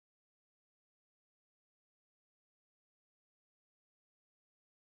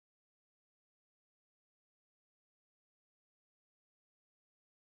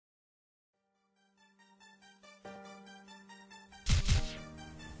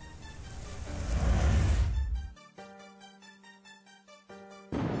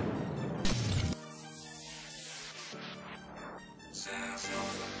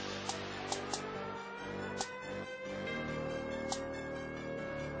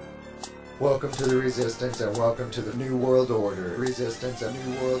Welcome to the Resistance and welcome to the New World Order. Resistance and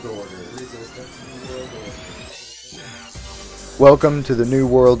New World Order. Resistance and New World Order. Welcome to the New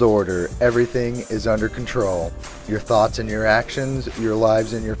World Order. Everything is under control. Your thoughts and your actions, your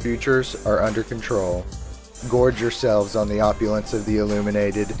lives and your futures are under control. Gorge yourselves on the opulence of the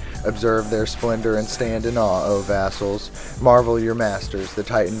illuminated. Observe their splendor and stand in awe, O vassals. Marvel your masters, the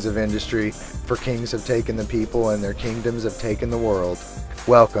titans of industry, for kings have taken the people and their kingdoms have taken the world.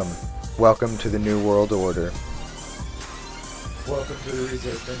 Welcome. Welcome to the New World Order. Welcome to the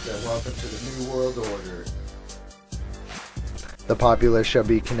Resistance and welcome to the New World Order. The populace shall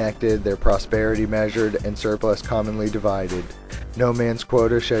be connected, their prosperity measured, and surplus commonly divided. No man's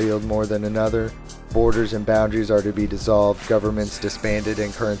quota shall yield more than another. Borders and boundaries are to be dissolved, governments disbanded,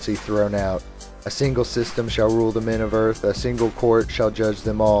 and currency thrown out. A single system shall rule the men of earth, a single court shall judge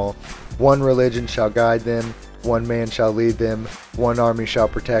them all. One religion shall guide them, one man shall lead them, one army shall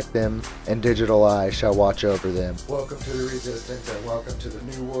protect them, and digital eyes shall watch over them. Welcome to the Resistance and welcome to the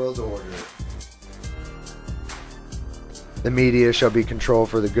New World Order. The media shall be controlled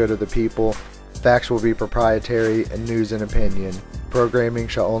for the good of the people. Facts will be proprietary and news and opinion. Programming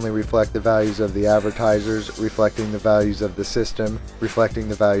shall only reflect the values of the advertisers, reflecting the values of the system, reflecting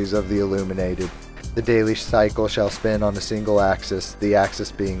the values of the illuminated. The daily cycle shall spin on a single axis, the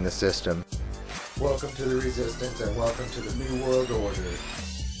axis being the system. Welcome to the Resistance and welcome to the New World Order.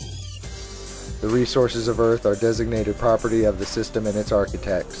 The resources of Earth are designated property of the system and its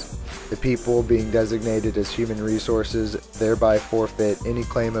architects. The people, being designated as human resources, thereby forfeit any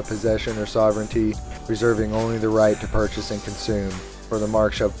claim of possession or sovereignty, reserving only the right to purchase and consume, for the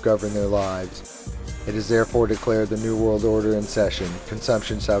mark shall govern their lives. It is therefore declared the New World Order in session.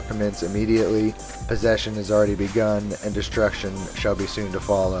 Consumption shall commence immediately, possession has already begun, and destruction shall be soon to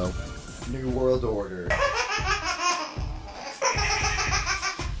follow. New World Order.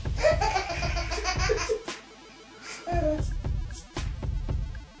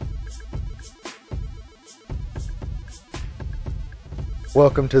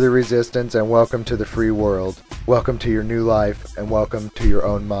 Welcome to the Resistance and welcome to the free world. Welcome to your new life and welcome to your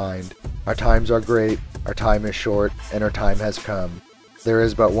own mind. Our times are great, our time is short, and our time has come. There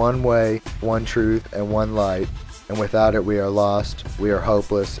is but one way, one truth, and one light, and without it we are lost, we are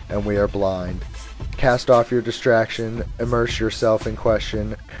hopeless, and we are blind. Cast off your distraction, immerse yourself in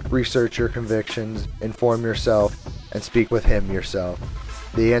question, research your convictions, inform yourself, and speak with Him yourself.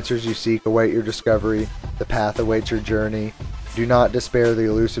 The answers you seek await your discovery, the path awaits your journey. Do not despair the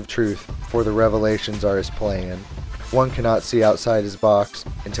elusive truth, for the revelations are His plan. One cannot see outside his box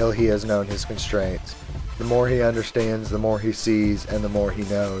until he has known his constraints. The more he understands, the more he sees, and the more he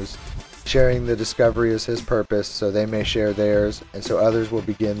knows. Sharing the discovery is His purpose, so they may share theirs, and so others will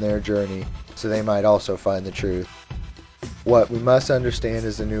begin their journey, so they might also find the truth. What we must understand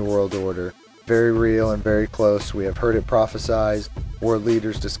is the New World Order. Very real and very close. We have heard it prophesied. World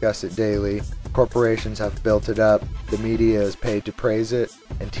leaders discuss it daily. Corporations have built it up. The media is paid to praise it,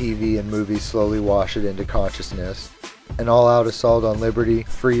 and TV and movies slowly wash it into consciousness. An all-out assault on liberty,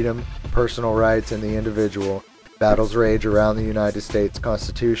 freedom, personal rights, and the individual. Battles rage around the United States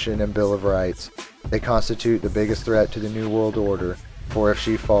Constitution and Bill of Rights. They constitute the biggest threat to the New World Order, for if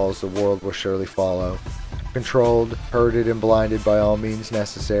she falls, the world will surely follow. Controlled, herded, and blinded by all means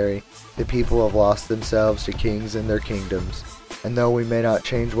necessary, the people have lost themselves to kings and their kingdoms. And though we may not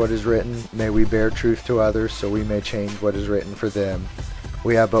change what is written, may we bear truth to others so we may change what is written for them.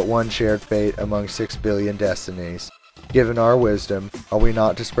 We have but one shared fate among 6 billion destinies. Given our wisdom, are we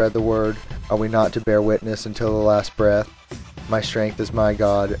not to spread the word? Are we not to bear witness until the last breath? My strength is my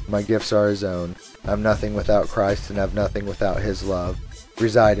God, my gifts are His own. I am nothing without Christ and have nothing without His love.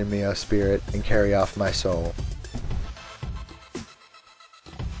 Reside in me, O Spirit, and carry off my soul.